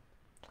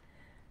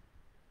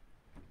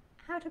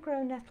 How to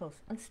grow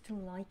nettles and still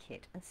like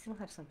it and still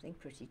have something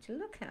pretty to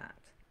look at.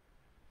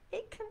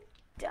 It can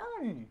be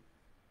done.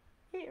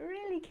 It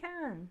really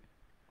can,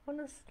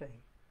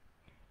 honestly.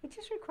 It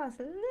just requires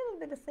a little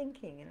bit of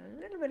thinking and a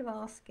little bit of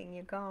asking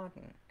your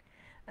garden,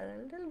 and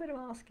a little bit of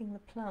asking the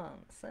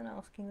plants and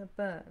asking the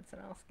birds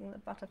and asking the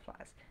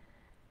butterflies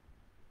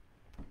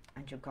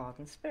and your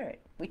garden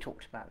spirit. We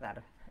talked about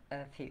that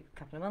a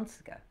couple of months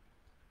ago.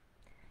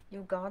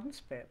 Your garden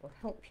spirit will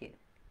help you,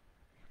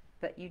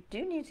 but you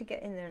do need to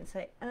get in there and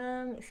say,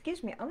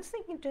 excuse me, I was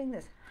thinking of doing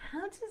this.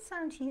 How does it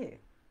sound to you?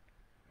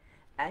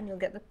 And you'll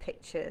get the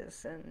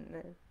pictures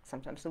and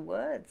sometimes the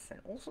words and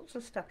all sorts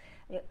of stuff.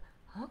 And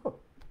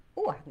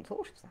oh, I hadn't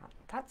thought of that.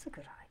 That's a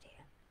good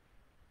idea.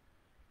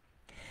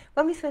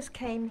 When we first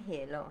came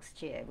here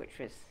last year, which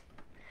was,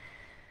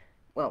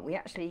 well, we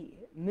actually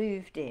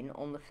moved in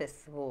on the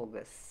 5th of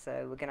August,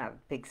 so we're going to have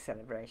a big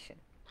celebration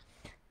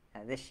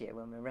this year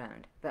when we're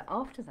around. But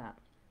after that,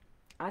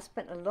 I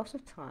spent a lot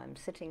of time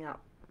sitting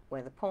up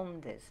where the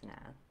pond is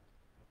now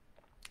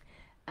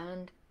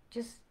and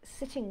just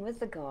sitting with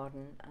the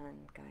garden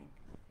and going,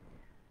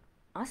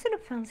 I sort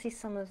of fancy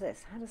some of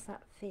this. How does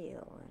that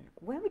feel? And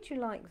where would you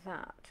like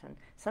that? And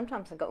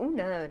sometimes I go, oh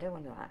no, I don't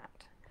want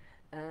that.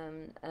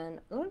 And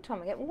a lot of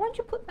time I go, well, why don't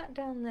you put that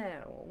down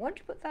there? Or why don't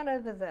you put that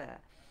over there?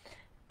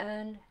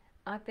 And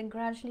I've been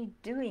gradually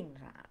doing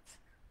that.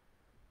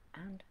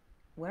 And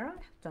where I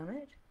have done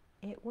it,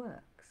 it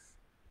works.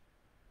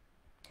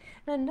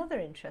 Now, another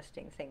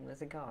interesting thing with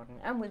the garden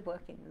and with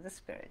working with the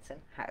spirits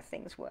and how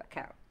things work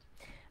out.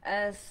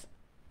 As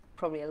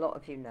probably a lot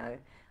of you know,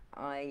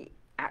 I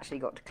actually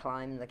got to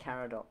climb the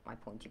Caradog, my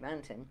pointy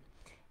mountain,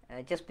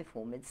 just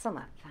before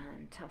midsummer.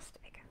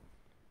 Fantastic.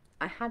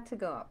 I had to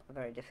go up a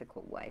very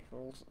difficult way for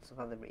all sorts of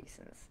other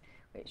reasons,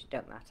 which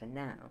don't matter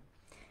now.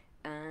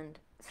 And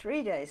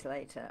 3 days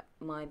later,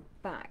 my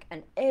back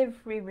and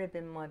every rib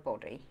in my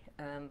body,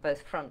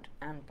 both front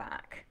and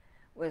back,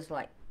 was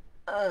like,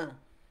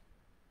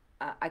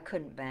 I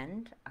couldn't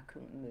bend, I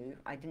couldn't move,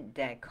 I didn't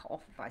dare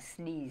cough. If I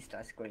sneezed,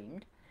 I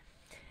screamed.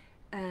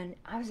 And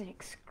I was in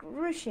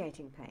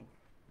excruciating pain.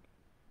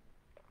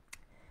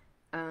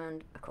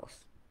 And of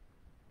course,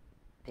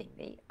 being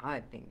me,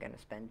 I've been going to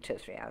spend 2 or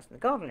 3 hours in the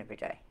garden every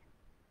day.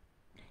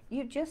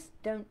 You just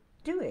don't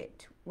do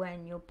it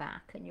when your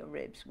back and your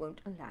ribs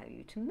won't allow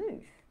you to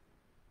move.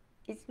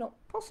 It's not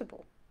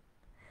possible.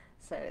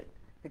 So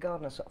the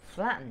gardener sort of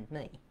flattened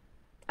me.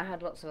 I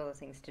had lots of other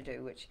things to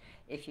do, which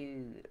if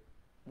you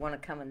want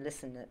to come and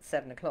listen at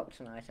 7 o'clock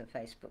tonight on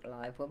Facebook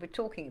Live, we'll be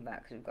talking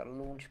about, because we've got a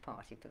launch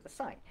party for the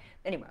site.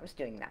 Anyway, I was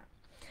doing that.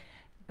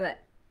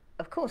 But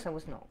of course I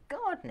was not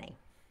gardening.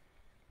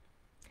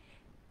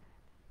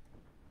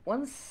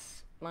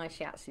 Once my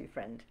shiatsu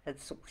friend had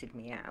sorted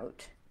me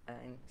out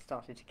and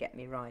started to get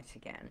me right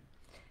again,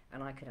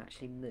 and I could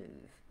actually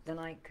move, then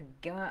I could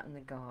go out in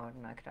the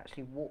garden, I could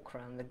actually walk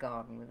around the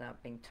garden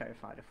without being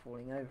terrified of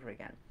falling over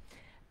again.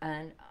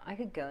 And I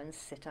could go and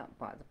sit up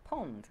by the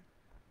pond.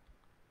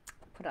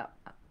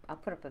 I'll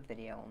put up a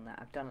video on that.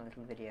 I've done a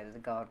little video of the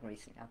garden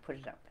recently. I'll put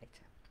it up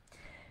later.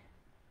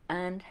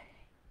 And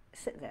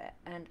sit there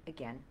and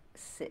again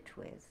sit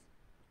with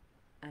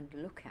and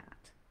look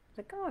at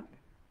the garden.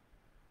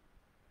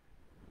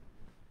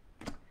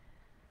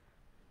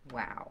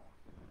 Wow.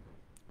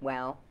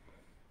 Well,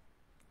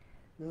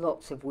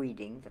 lots of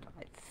weeding that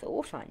I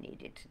thought I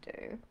needed to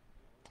do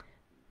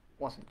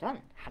wasn't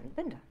done, hadn't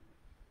been done.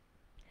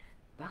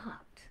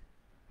 But,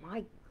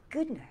 my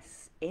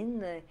goodness, in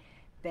the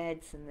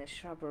beds and the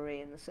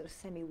shrubbery and the sort of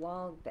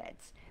semi-wild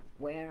beds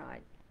where I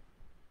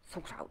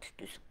thought out to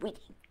do some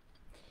weeding,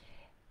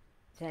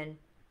 then,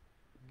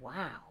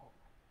 wow,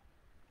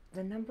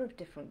 the number of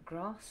different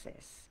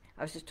grasses.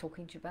 I was just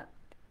talking to you about,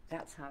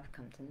 that's how I've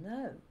come to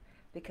know,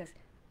 because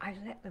I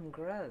let them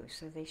grow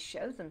so they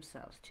show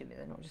themselves to me.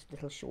 They're not just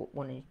little short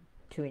 1 to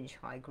 2 inch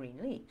high green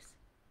leaves.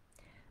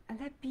 And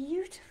they're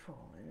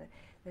beautiful. And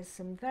there's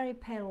some very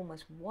pale,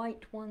 almost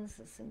white ones.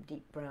 There's some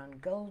deep brown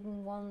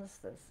golden ones.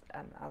 There's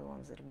other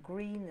ones that are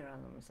green. There are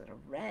other ones that are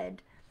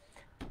red.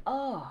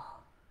 Oh,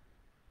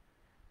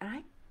 and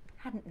I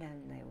hadn't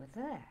known they were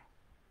there.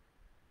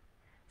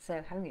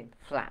 So having been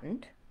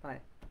flattened by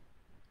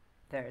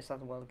various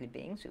otherworldly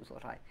beings who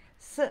thought I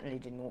certainly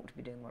didn't ought to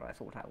be doing what I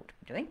thought I ought to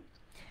be doing,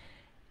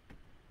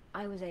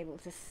 I was able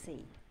to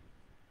see.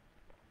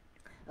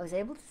 I was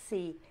able to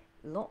see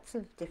lots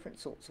of different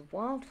sorts of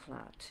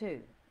wildflower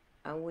too.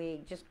 And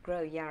we just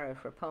grow yarrow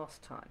for a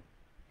pastime.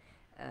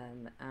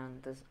 And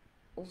there's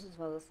all sorts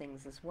of other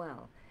things as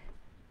well.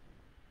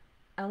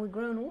 And we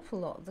grow an awful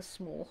lot of the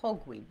small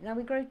hogweed. Now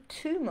we grow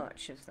too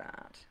much of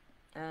that,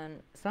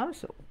 and so I was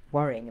sort of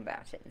worrying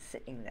about it and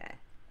sitting there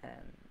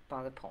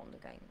by the pond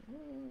and going,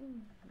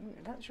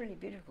 that's really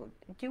beautiful.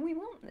 Do we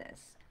want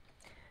this?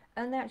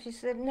 And they actually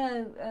said,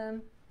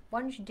 no,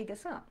 why don't you dig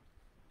us up?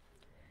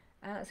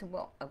 And I said,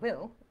 well, I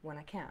will when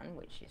I can,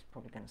 which is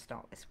probably going to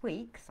start this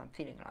week, because I'm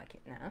feeling like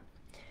it now.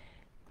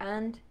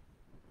 And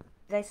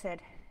they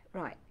said,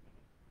 right,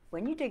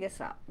 when you dig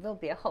us up, there'll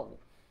be a hole,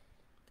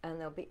 and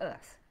there'll be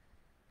earth.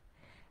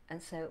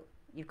 And so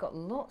you've got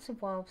lots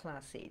of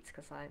wildflower seeds,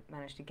 because I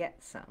managed to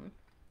get some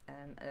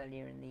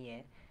earlier in the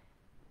year.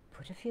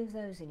 Put a few of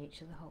those in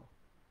each of the hole.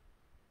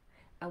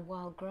 And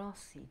wild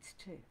grass seeds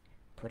too.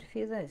 Put a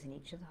few of those in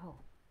each of the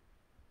hole.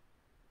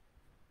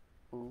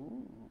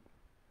 Ooh,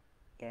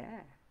 yeah.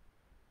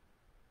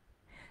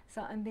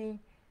 So I've been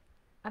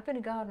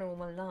a gardener all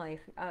my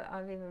life.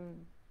 I've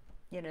even,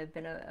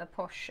 been a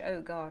posh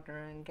show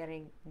gardener and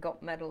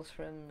got medals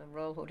from the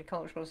Royal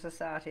Horticultural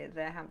Society at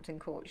their Hampton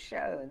Court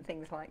show and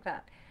things like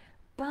that.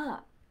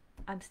 But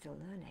I'm still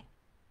learning.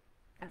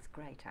 That's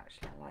great,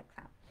 actually. I like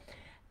that.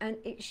 And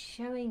it's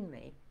showing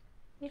me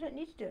you don't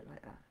need to do it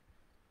like that.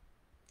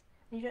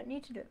 You don't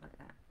need to do it like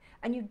that.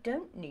 And you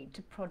don't need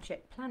to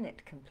project plan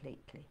it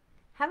completely.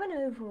 Have an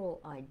overall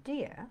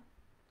idea,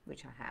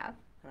 which I have,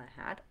 and I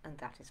had, and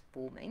that is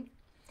forming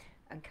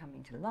and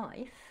coming to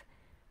life,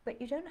 but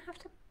you don't have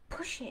to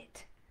push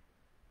it.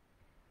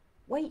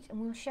 Wait and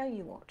we'll show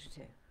you what to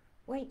do.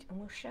 Wait and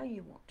we'll show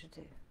you what to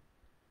do.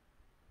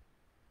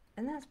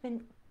 And that's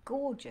been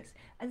gorgeous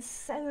and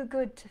so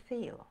good to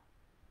feel.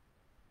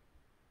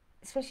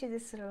 Especially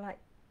this sort of like,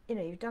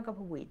 you've dug up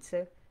a weed,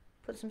 so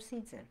put some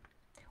seeds in.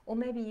 Or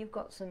maybe I've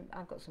got some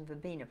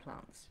verbena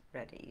plants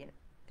ready,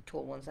 the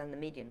tall ones and the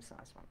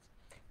medium-sized ones.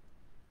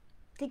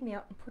 Dig me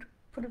up and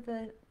put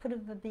a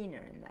verbena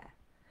in there.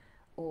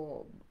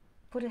 Or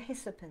put a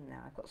hyssop in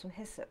there. I've got some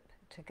hyssop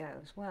to go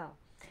as well.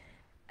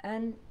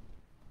 And,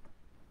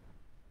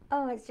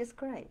 oh, it's just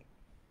great.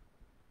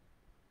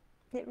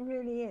 It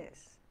really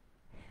is.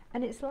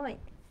 And it's like,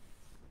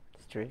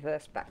 just to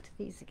reverse back to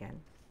these again,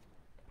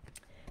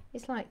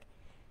 it's like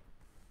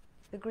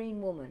the green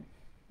woman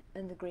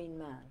and the green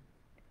man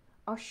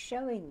are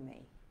showing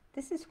me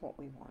this is what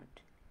we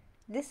want.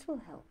 This will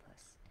help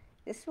us.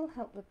 This will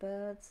help the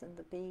birds and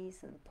the bees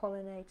and the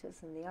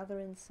pollinators and the other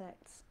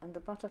insects and the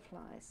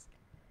butterflies,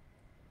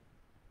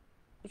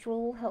 which will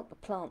all help the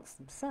plants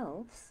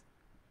themselves.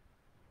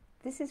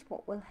 This is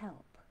what will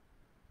help.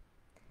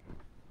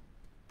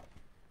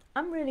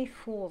 I'm really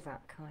for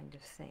that kind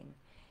of thing.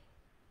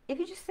 If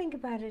you just think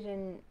about it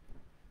in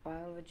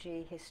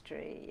biology,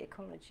 history,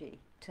 ecology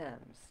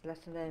terms,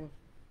 let alone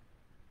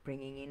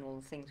bringing in all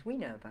the things we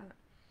know about.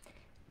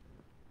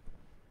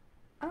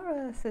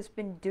 Our Earth has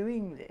been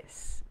doing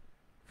this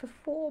for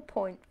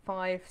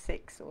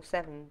 4.56 or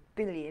 7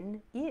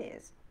 billion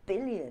years.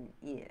 Billion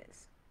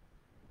years.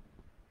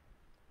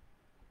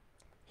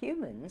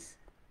 Humanoids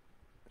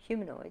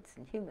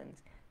and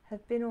humans,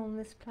 have been on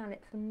this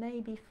planet for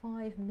maybe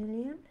 5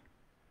 million.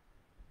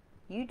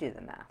 You do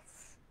the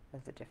maths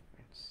of the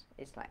difference.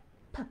 It's like,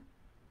 puh.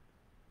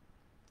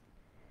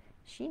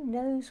 She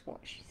knows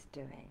what she's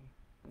doing,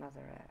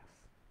 Mother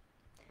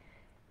Earth.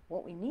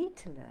 What we need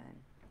to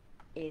learn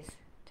is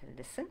to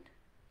listen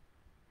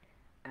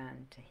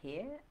and to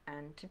hear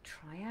and to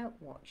try out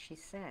what she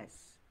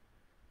says.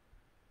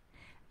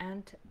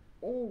 And to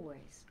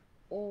always,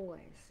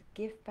 always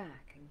give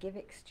back and give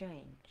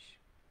exchange.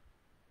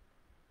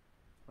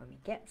 When we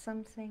get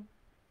something,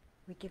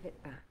 we give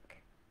it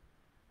back.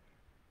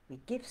 We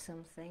give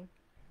something,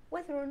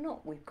 whether or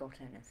not we've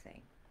got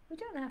anything. We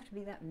don't have to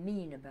be that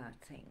mean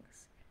about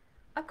things.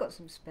 I've got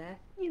some spare,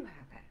 you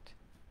have it.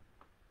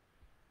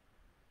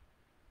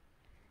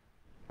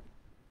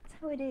 That's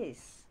how it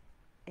is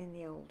in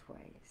the old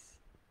ways.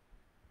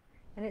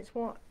 And it's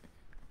what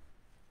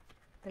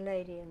the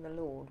Lady and the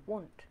Lord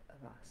want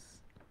of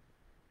us.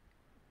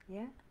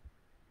 Yeah?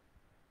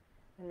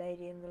 The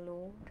Lady and the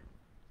Lord.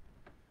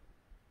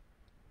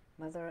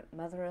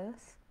 Mother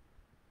Earth.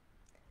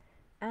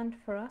 And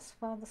for us,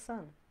 Father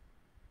Sun.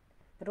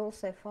 But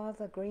also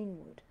Father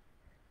Greenwood.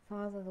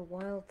 Father the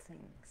wild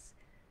things,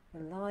 the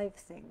live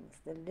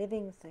things, the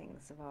living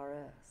things of our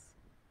earth.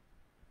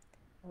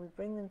 And we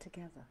bring them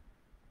together.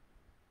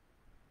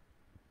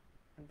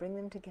 And bring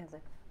them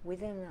together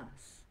within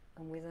us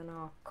and within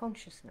our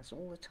consciousness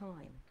all the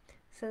time,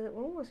 so that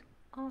we're always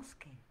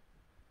asking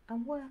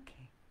and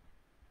working.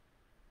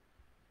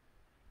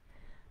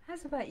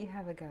 How's about you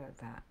have a go at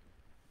that,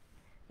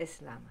 this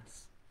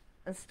Lammas,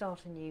 and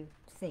start a new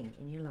thing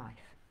in your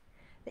life?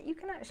 That you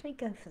can actually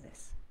go for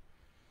this.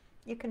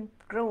 You can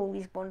grow all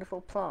these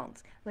wonderful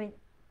plants. I mean,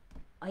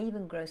 I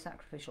even grow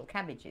sacrificial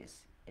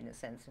cabbages, in a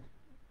sense of,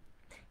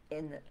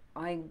 in that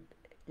I'm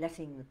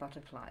letting the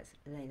butterflies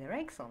lay their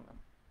eggs on them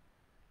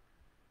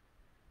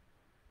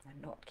and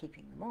not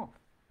keeping them off.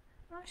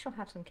 I shall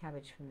have some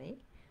cabbage for me,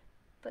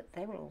 but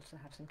they will also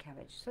have some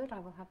cabbage, so that I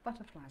will have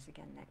butterflies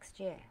again next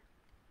year.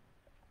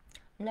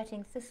 I'm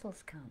letting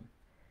thistles come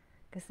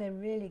because they're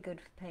really good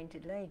for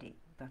painted lady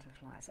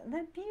butterflies, and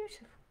they're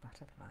beautiful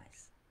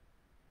butterflies.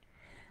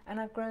 And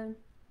I've grown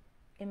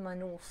in my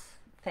north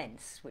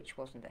fence, which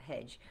wasn't a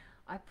hedge,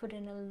 I put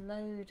in a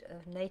load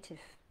of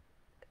native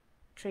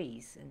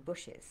trees and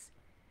bushes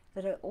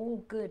that are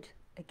all good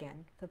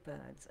again for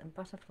birds and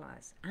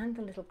butterflies and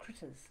the little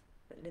critters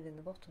that live in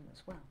the bottom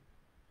as well.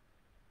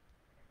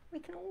 We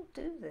can all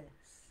do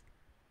this,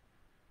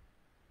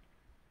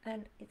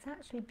 and it's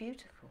actually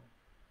beautiful.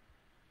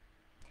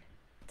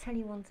 I'll tell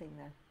you one thing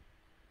though,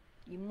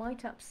 you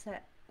might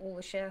upset all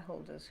the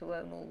shareholders who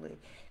own all the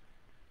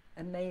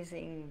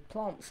amazing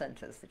plant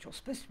centres that you're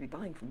supposed to be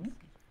buying from me.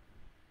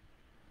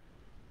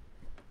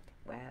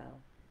 Well,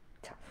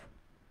 tough.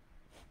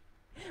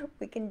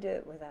 We can do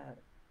it without,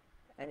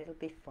 and it'll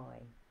be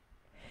fine.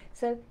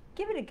 So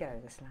give it a go,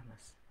 this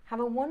Lammas. Have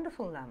a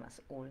wonderful Lammas,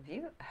 all of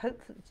you.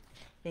 Hopefully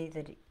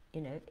that,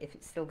 you know, if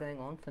it's still going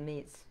on, for me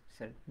it's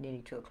sort of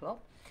nearly 2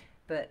 o'clock,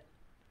 but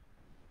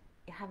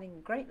you're having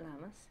a great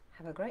Lammas,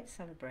 have a great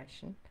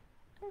celebration,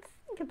 and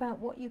think about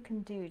what you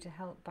can do to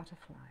help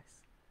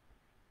butterflies,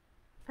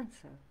 and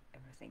so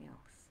everything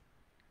else.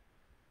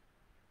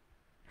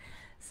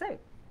 So,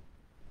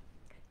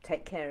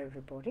 take care,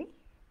 everybody.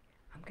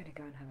 I'm going to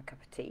go and have a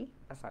cup of tea,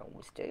 as I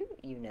always do,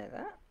 you know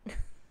that.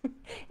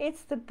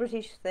 It's the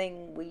British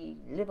thing, we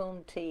live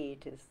on tea,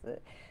 it is the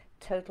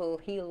total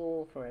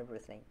heal-all for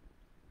everything.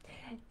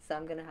 So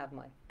I'm going to have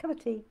my cup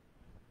of tea,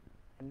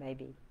 and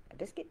maybe a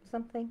biscuit or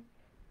something,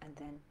 and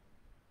then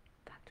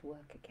back to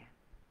work again.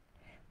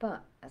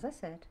 But, as I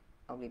said,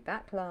 I'll be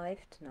back live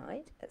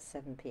tonight at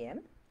 7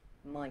 p.m,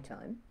 my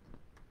time,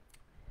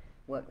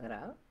 work that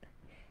out,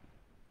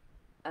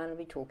 and I'll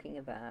be talking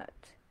about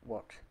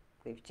what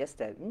we've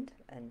just opened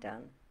and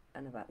done,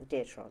 and about the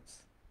deer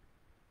trods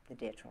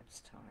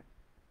time.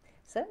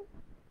 So,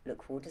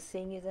 look forward to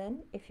seeing you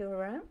then if you're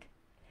around,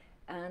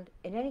 and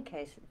in any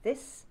case,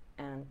 this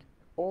and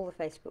all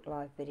the Facebook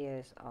Live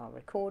videos are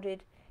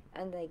recorded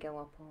and they go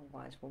up on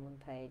Wise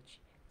Woman page,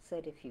 so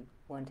that if you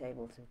weren't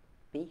able to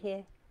be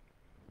here,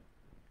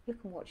 you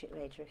can watch it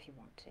later if you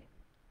want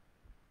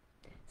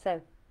to.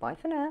 So, bye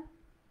for now.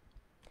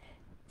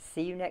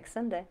 See you next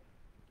Sunday,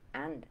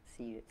 and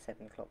see you at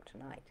 7 o'clock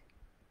tonight.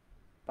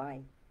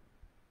 Bye.